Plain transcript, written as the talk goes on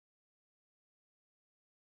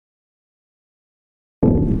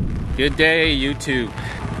Good day, YouTube.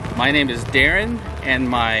 My name is Darren, and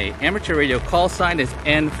my amateur radio call sign is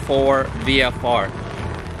N4VFR.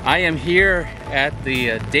 I am here at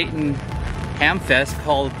the Dayton Ham Fest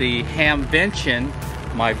called the Hamvention,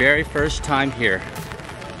 my very first time here.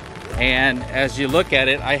 And as you look at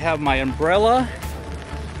it, I have my umbrella,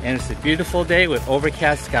 and it's a beautiful day with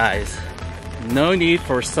overcast skies. No need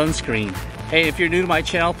for sunscreen. Hey, if you're new to my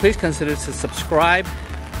channel, please consider to subscribe,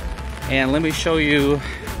 and let me show you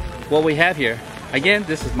what we have here. Again,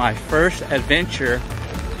 this is my first adventure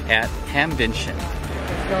at Hamvention.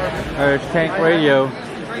 There's Tank Radio.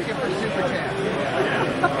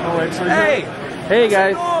 Hey! Hey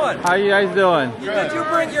guys, how you guys doing? Did you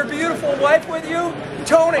bring your beautiful wife with you?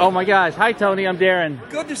 Tony! Oh my gosh, hi Tony, I'm Darren.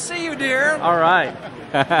 Good to see you, Darren. All right.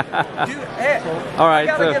 Hey, all right,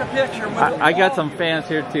 I gotta get a picture with I got some fans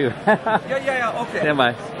here too. yeah, okay. Stand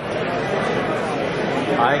by.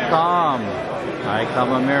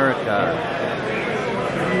 Icom America.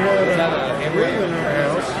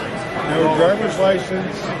 No driver's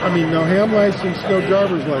license. I mean, no ham license, no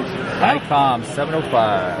driver's license. Icom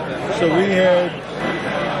 705. So we had.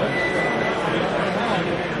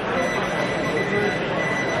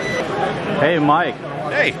 Hey, Mike.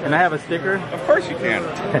 Hey. Can I have a sticker? Of course you can.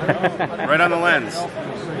 Right on the lens.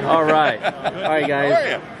 All right. All right, guys. How are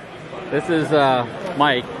you? This is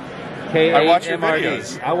Mike. K-A-M-R-D. I watch your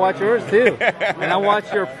videos. I watch yours too. And I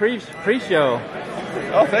watch your pre-show.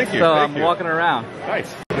 Oh, thank you. So thank I'm you. walking around.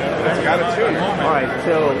 Nice. It's got a tune. All right,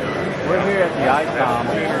 so we're here at the Icom.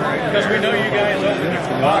 Because we know you guys open your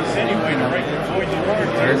box anyway to break the void you are.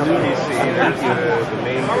 There's the PC, there's the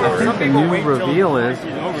main I board. think the new reveal is. So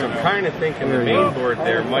I'm kind of thinking the main board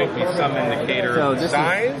there might be some indicator So of this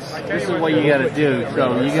size. This is what you got to do.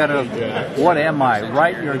 So you got to. What am I?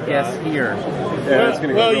 Write your guess here.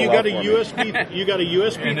 Well, you got a USB. You got a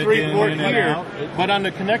USB 3 port here, but on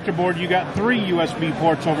the connector board you got 3 USB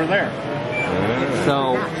ports over there.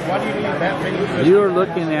 So you're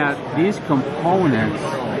looking at these components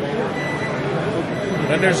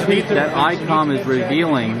that Icom is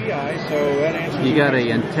revealing. You got an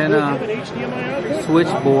antenna,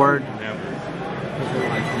 switchboard.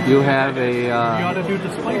 You have a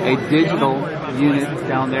digital unit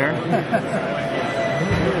down there.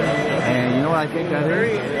 And you know what I think that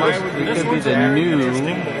is? It could be the new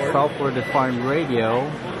software-defined radio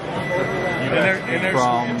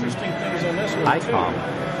from Icom.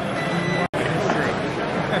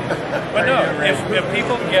 But no, if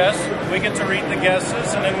people guess, we get to read the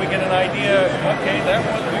guesses, and then we get an idea. Okay, we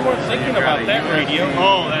weren't thinking about that radio.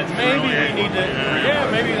 Oh, that's maybe we need to.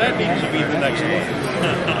 Yeah, maybe that needs to be the next one.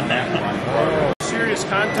 Serious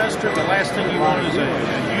contester, the last thing you want is a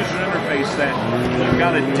user interface that you've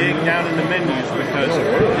got to dig down in the menus, because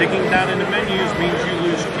digging down in the menus means you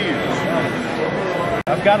lose cues.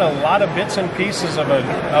 I've got a lot of bits and pieces of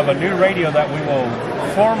a new radio that we will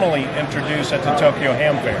formally introduce at the Tokyo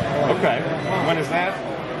Ham Fair. Okay. When is that?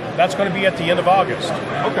 That's going to be at the end of August.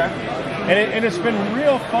 Okay. And it's been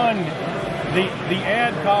real fun. The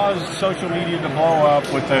ad caused social media to blow up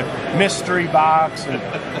with the mystery box, and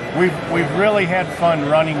we've really had fun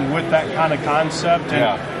running with that kind of concept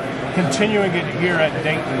and continuing it here at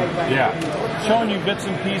Dayton. Yeah. Showing you bits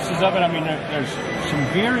and pieces of it. I mean, there's some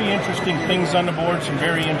very interesting things on the board, some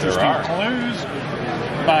very interesting clues.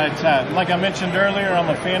 But like I mentioned earlier, I'm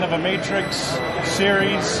a fan of a Matrix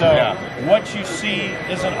series, so what you see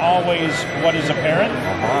isn't always what is apparent.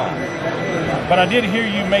 But I did hear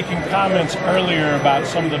you making comments earlier about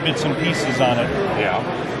some of the bits and pieces on it. Yeah.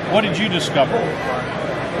 What did you discover?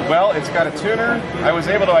 Well, it's got a tuner. I was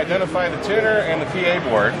able to identify the tuner and the PA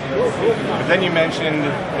board. But then you mentioned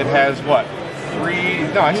it has what? Four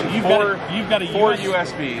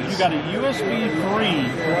USBs. You've got a USB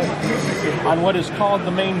 3 on what is called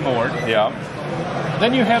the main board. Yeah.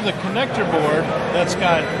 Then you have the connector board that's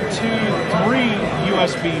got 3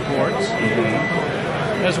 USB ports,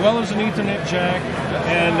 as well as an Ethernet jack.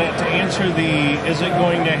 And to answer is it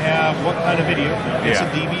going to have what kind of video? It's a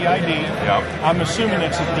DVI-D. Yeah. I'm assuming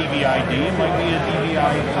it's a DVI-D. It might be a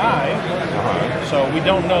DVI-I. So we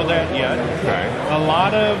don't know that yet. Okay. A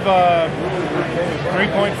lot of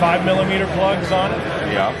 3.5 millimeter plugs on it.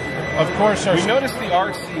 Yeah. Of course, we noticed the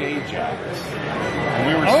RCA jacks.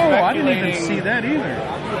 We were I didn't even see that either.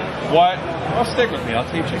 What? Well, stick with me. I'll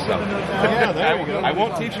teach you something. Yeah, there you go. I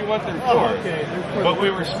won't teach you what they're for. But we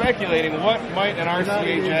were speculating what might an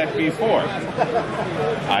RCA jack be for.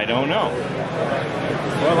 I don't know.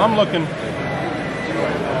 Well, I'm looking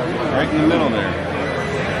right in the middle there.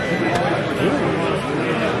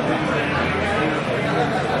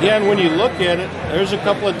 Yeah, and when you look at it, there's a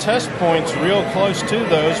couple of test points real close to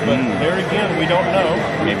those, but there again, we don't know.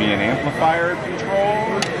 Maybe an amplifier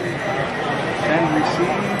control. Send, receive.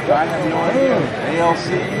 I have no idea. ALC.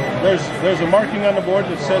 There's a marking on the board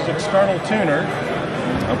that says external tuner.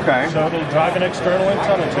 Okay. So it'll drive an external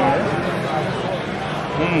antenna tuner.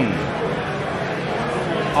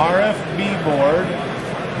 RFB board.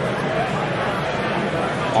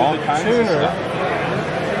 All kinds of stuff.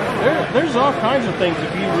 There's all kinds of things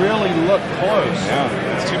if you really look close.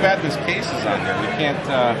 Yeah. It's too bad this case is on here. We can't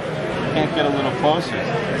get a little closer.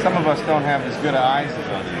 Some of us don't have as good eyes as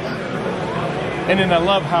others. And then I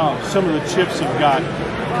love how some of the chips have got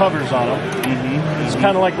covers on them. It's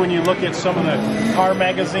kind of like when you look at some of the car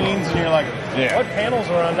magazines and you're like, what panels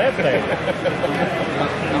are on that thing?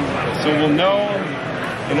 So we'll know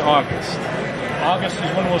in August. August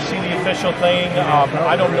is when we'll see the official thing.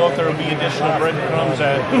 I don't know if there will be additional breadcrumbs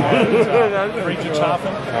at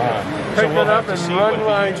Friedrichshafen. So we'll have to see what the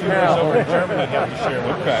YouTubers over in Germany have to share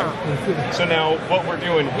with us. So now what we're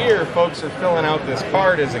doing here, folks are filling out this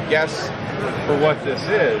card as a guess for what this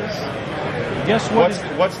is. Guess what?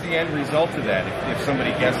 What's the end result of that if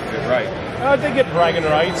somebody guesses it right? They get bragging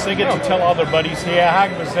rights. They get to tell all their buddies, yeah,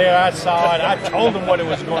 I was there, I saw it, I told them what it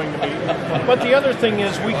was going to be. But the other thing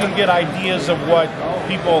is we can get ideas of what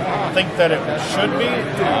people think that it should be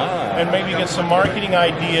and maybe get some marketing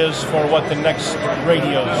ideas for what the next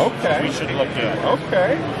radios we should look at.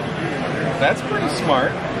 Okay. That's pretty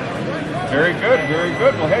smart. Very good, very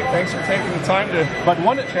good. Well, hey, thanks for taking the time to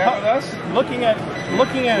chat with us. Looking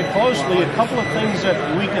at it closely, a couple of things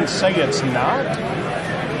that we can say it's not.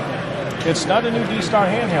 It's not a new D-Star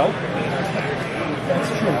handheld. That's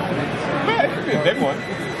true. Well, it could be a big one.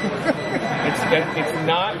 It's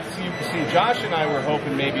not. See, Josh and I were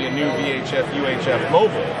hoping maybe a new VHF UHF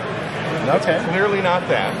mobile. That's clearly not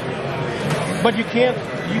that. But you can't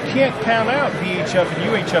count out VHF and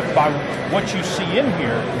UHF by what you see in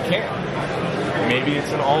here. You can't. Maybe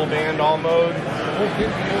it's an all-band, all-mode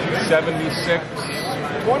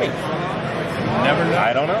 7620. Never know.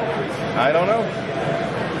 I don't know.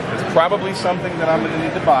 It's probably something that I'm going to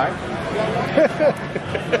need to buy.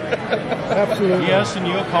 Absolutely. Yes, and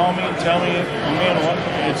you'll call me and tell me, man,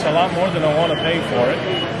 it's a lot more than I want to pay for it.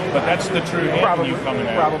 But that's the true hand you coming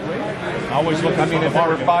at. Probably. Always looking for the if it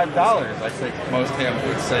were bargain. $5, I think most hams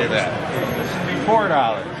would say that. $4.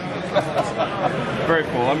 Very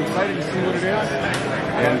cool. I'm excited to see what it is,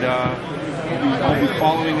 and I'll be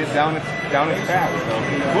following it down its path. So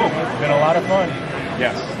cool. Been a lot of fun.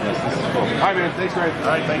 Yes, this is cool. All right, man. Thanks, Ray. All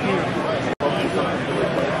right, thank you.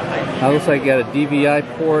 Looks like you got a DVI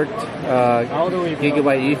port,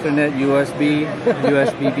 Gigabyte Ethernet, USB,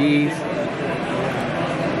 USB-Bs,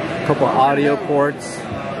 a couple audio ports.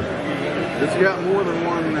 It's got more than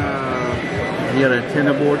one. You got an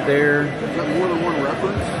antenna board there. It's got more than one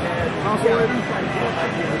reference oscillator.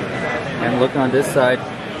 And look on this side.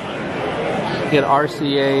 You got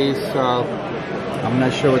RCAs. I'm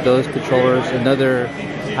not sure what those controllers. Another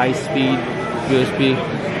high-speed USB.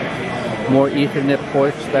 More Ethernet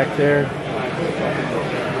ports back there.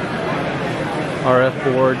 RF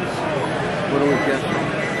boards. What do we get?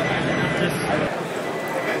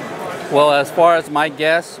 Well, as far as my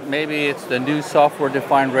guess, maybe it's the new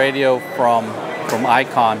software-defined radio from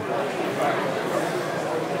Icom.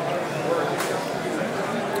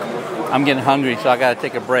 I'm getting hungry, so I gotta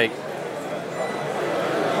take a break.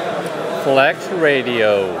 Flex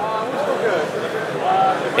Radio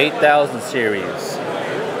 8000 series.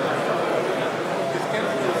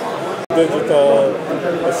 Digital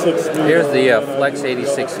 6. Here's the Flex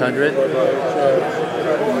 8600.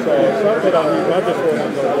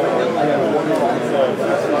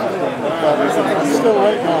 Still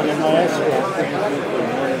waiting on in my escrow.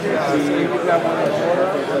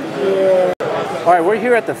 All right, we're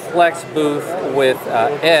here at the Flex booth with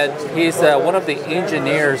Ed. He's one of the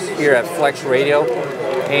engineers here at Flex Radio,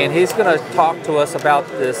 and he's going to talk to us about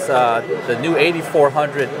this the new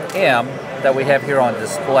 8400M that we have here on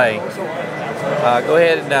display. Go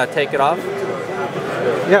ahead and take it off.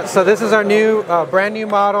 Yeah, so this is our new, brand new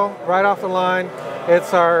model, right off the line.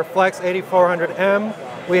 It's our Flex 8400M.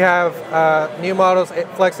 We have new models,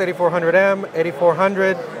 Flex 8400M,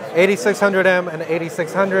 8400, 8600M, and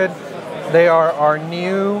 8600. They are our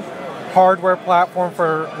new hardware platform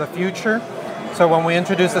for the future. So when we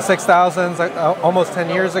introduced the 6000s almost 10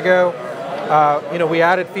 years ago, we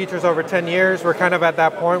added features over 10 years. We're kind of at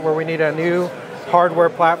that point where we need a new hardware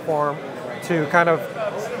platform to kind of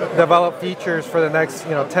develop features for the next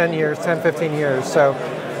 10 years, 10, 15 years. So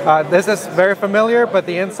this is very familiar, but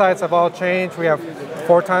the insights have all changed. We have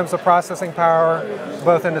 4 times the processing power,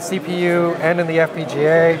 both in the CPU and in the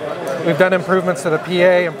FPGA. We've done improvements to the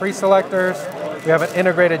PA and pre-selectors. We have an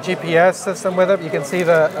integrated GPS system with it. You can see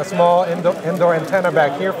a small indoor antenna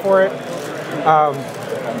back here for it.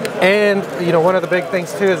 And one of the big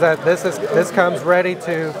things too is that this comes ready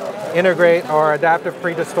to integrate our adaptive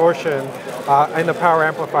pre-distortion in the power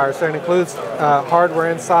amplifier. So it includes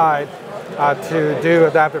hardware inside to do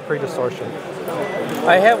adaptive pre-distortion.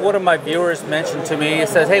 I have one of my viewers mention to me, it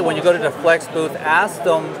says, hey, when you go to the Flex booth, ask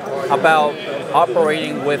them about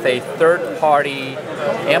operating with a third-party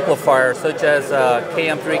amplifier such as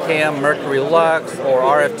KM3KM Mercury Lux or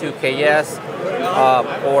RF2KS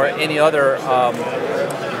or any other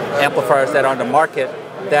amplifiers that are on the market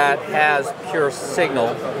that has pure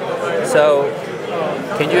signal. So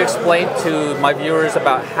can you explain to my viewers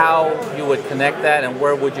about how you would connect that and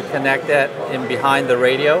where would you connect that in behind the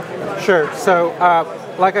radio? Sure. So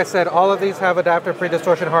like I said, all of these have adaptive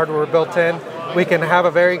pre-distortion hardware built in. We can have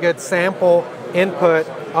a very good sample input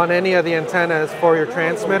on any of the antennas for your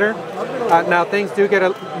transmitter. Now things do get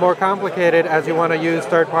more complicated as you want to use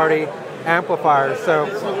third-party amplifiers. So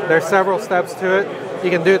there's several steps to it. You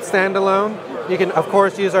can do it standalone. You can of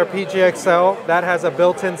course use our PGXL. That has a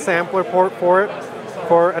built-in sampler port for it,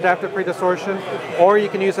 for adaptive pre-distortion, or you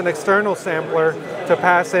can use an external sampler to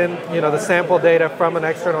pass in, the sample data from an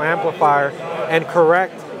external amplifier and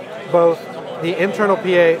correct both the internal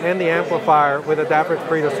PA and the amplifier with adaptive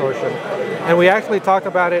pre-distortion. And we actually talked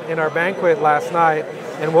about it in our banquet last night,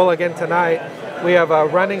 and will again tonight. We have a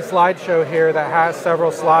running slideshow here that has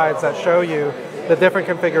several slides that show you the different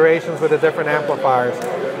configurations with the different amplifiers.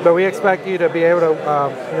 But we expect you to be able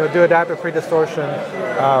to do adaptive pre-distortion,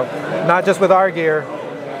 not just with our gear,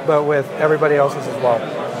 but with everybody else's as well.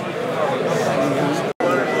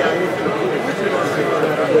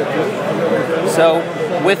 So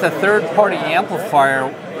with a third-party amplifier,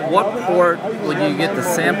 what port would you get the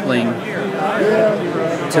sampling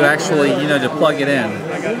to actually, to plug it in?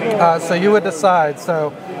 So you would decide.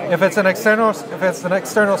 So if it's an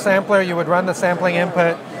external sampler, you would run the sampling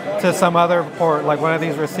input to some other port, like one of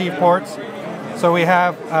these receive ports. So we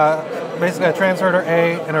have basically a transverter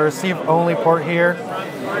A and a receive-only port here.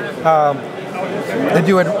 And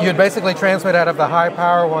you would basically transmit out of the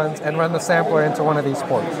high-power ones and run the sampler into one of these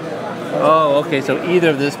ports. Oh, okay. So either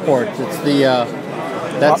of these ports, it's the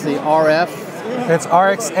that's the RF. It's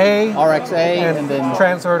RXA. RXA and then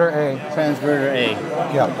transverter A. Transverter A.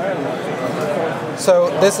 Yeah.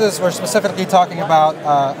 So we're specifically talking about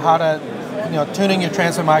how to, tuning your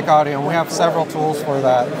transmit mic audio, and we have several tools for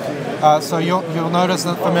that. So you'll notice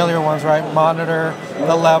the familiar ones, right? Monitor,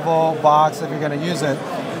 the level, box if you're going to use it.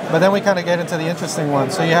 But then we kind of get into the interesting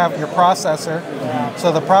ones. So you have your processor. Mm-hmm.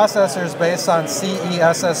 So the processor is based on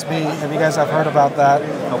CESSB, if you guys have heard about that.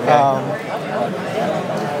 Okay.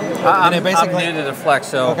 I'm new to the Flex,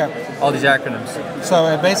 so all these acronyms. So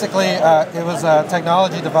it basically, it was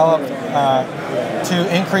technology developed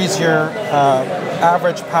to increase your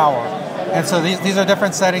average power. And so these are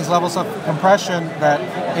different settings, levels of compression that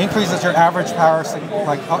increases your average power,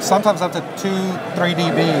 like sometimes up to 2-3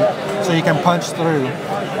 dB, so you can punch through.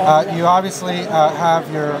 You obviously have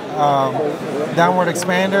your downward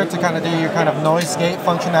expander to kind of do your kind of noise gate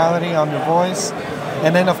functionality on your voice.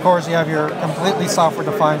 And then, of course, you have your completely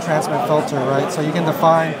software-defined transmit filter, right? So you can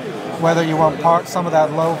define whether you want some of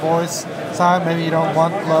that low voice sound, maybe you don't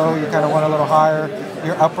want low, you kind of want a little higher,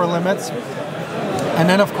 your upper limits. And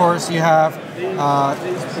then, of course, you have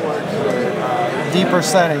deeper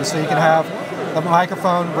settings. So you can have the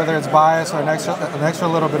microphone, whether it's bias or an extra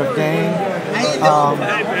little bit of gain.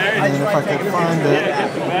 And then if I could find it.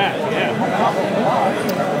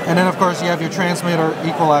 And then, of course, you have your transmitter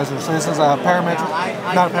equalizer. So this is a parametric,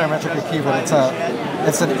 not a parametric EQ, but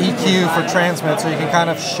it's an EQ for transmit, so you can kind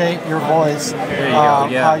of shape your voice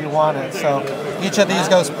how you want it. So each of these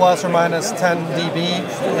goes plus or minus 10 dB,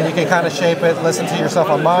 and you can kind of shape it, listen to yourself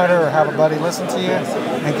on monitor, or have a buddy listen to you,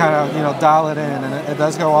 and kind of dial it in. And it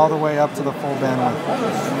does go all the way up to the full bandwidth.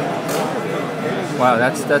 Wow,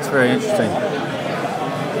 that's very interesting.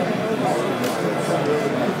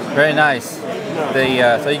 Very nice.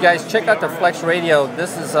 So you guys check out the Flex Radio.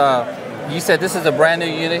 This is you said this is a brand new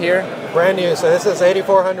unit here? Brand new. So this is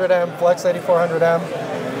 8400M, Flex 8400M.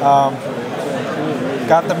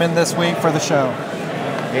 Got them in this week for the show.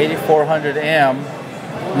 8400M.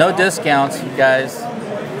 No discounts, you guys.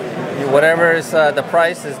 Whatever is the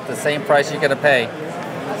price is the same price you're going to pay.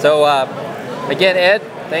 So again, Ed,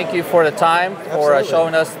 thank you for the time, for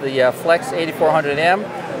showing us the Flex 8400M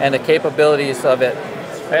and the capabilities of it.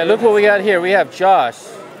 Hey, look what we got here. We have Josh.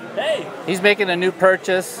 Hey. He's making a new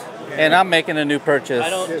purchase, and I'm making a new purchase.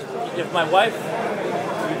 If my wife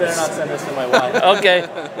better not send this to my wife. Okay.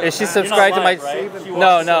 Is she subscribed to my? Live, right? She No,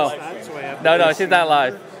 watches no, live. no. She's not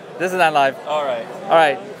live. This is not live. All right. All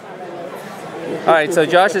right. All right. So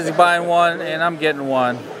Josh is buying one, and I'm getting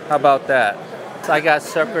one. How about that? So I got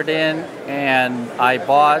suckered in, and I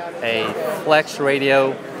bought a Flex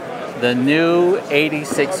radio, the new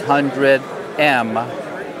 8600M,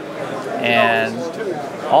 and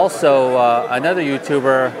also another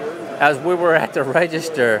YouTuber. As we were at the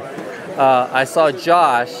register, I saw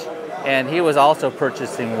Josh, and he was also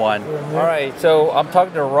purchasing one. All right, so I'm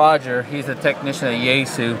talking to Roger. He's a technician at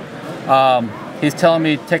Yaesu. He's telling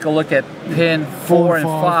me take a look at pin 4 and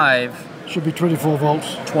 5. Should be 24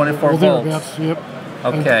 volts. 24 or volts. thereabouts, yep.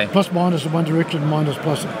 Okay. And plus minus in one direction, minus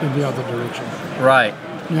plus in the other direction. Right.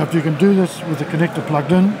 Now if you can do this with the connector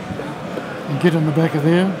plugged in and get in the back of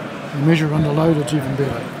there and measure under load, it's even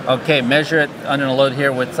better. Okay, measure it under the load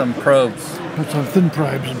here with some probes. Put some thin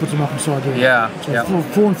probes and put them up inside there. Yeah. So yeah.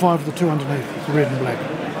 4 and 5 are the two underneath, the red and black.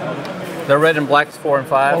 The red and black's 4 and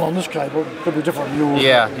 5? Well, on this cable, it could be different on yours.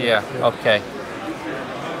 Yeah. Okay.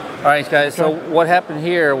 All right, guys, so what happened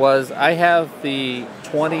here was I have the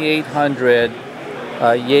 2800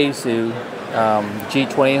 Yaesu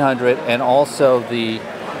G2800 and also the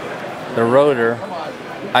rotor.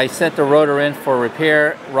 I sent the rotor in for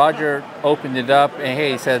repair. Roger opened it up and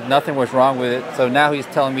hey, he said nothing was wrong with it. So now he's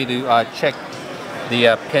telling me to check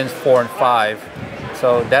the pins 4 and 5.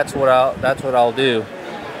 So that's what I'll do.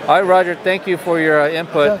 All right, Roger, thank you for your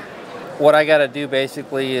input. Yeah. What I got to do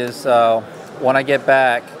basically is when I get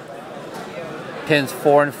back, pins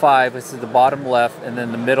 4 and 5, this is the bottom left, and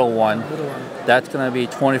then the middle one. That's going to be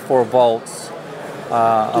 24 volts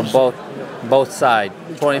on both sides,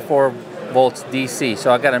 24 volts DC.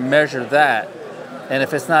 So I got to measure that, and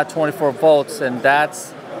if it's not 24 volts, then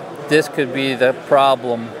this could be the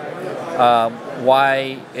problem.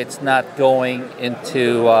 Why it's not going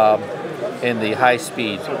into in the high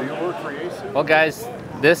speed. Well, guys,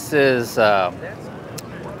 this is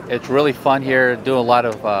it's really fun here. Doing a lot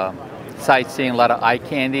of sightseeing, a lot of eye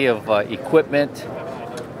candy of equipment,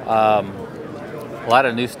 a lot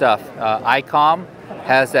of new stuff. Icom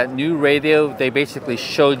has that new radio. They basically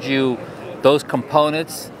showed you those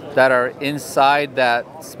components that are inside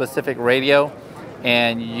that specific radio,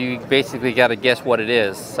 and you basically got to guess what it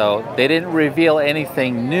is. So they didn't reveal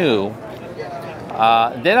anything new.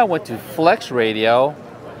 Then I went to Flex Radio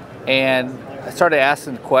and I started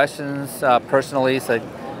asking questions personally. It's like,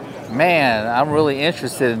 man, I'm really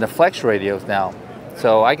interested in the Flex radios now.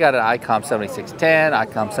 So I got an Icom 7610,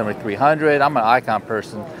 Icom 7300. I'm an Icom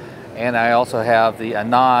person. And I also have the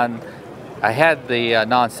Anon. I had the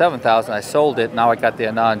Anon 7000. I sold it. Now I got the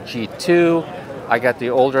Anon G2. I got the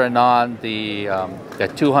older Anon, the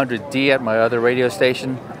 200D at my other radio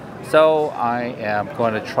station. So I am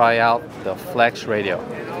going to try out the Flex radio.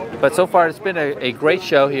 But so far it's been a great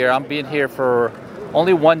show here. I'm being here for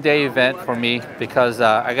only one day event for me because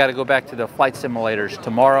I got to go back to the flight simulators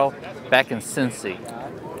tomorrow back in Cincy.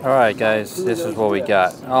 All right, guys, this is what we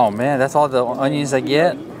got. Oh man, that's all the onions I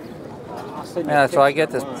get? Yeah, so I get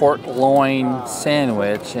this pork loin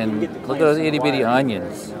sandwich and look at those itty bitty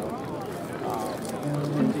onions.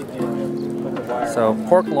 So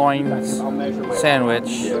pork loin sandwich,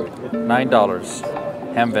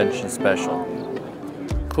 $9, Hamvention special.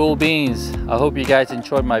 Cool beans. I hope you guys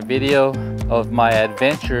enjoyed my video of my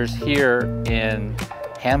adventures here in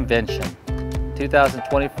Hamvention,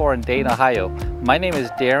 2024 in Dayton, Ohio. My name is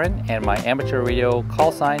Darren and my amateur radio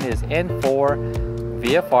call sign is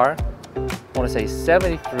N4VFR. I want to say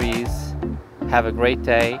 73s. Have a great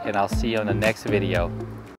day and I'll see you on the next video.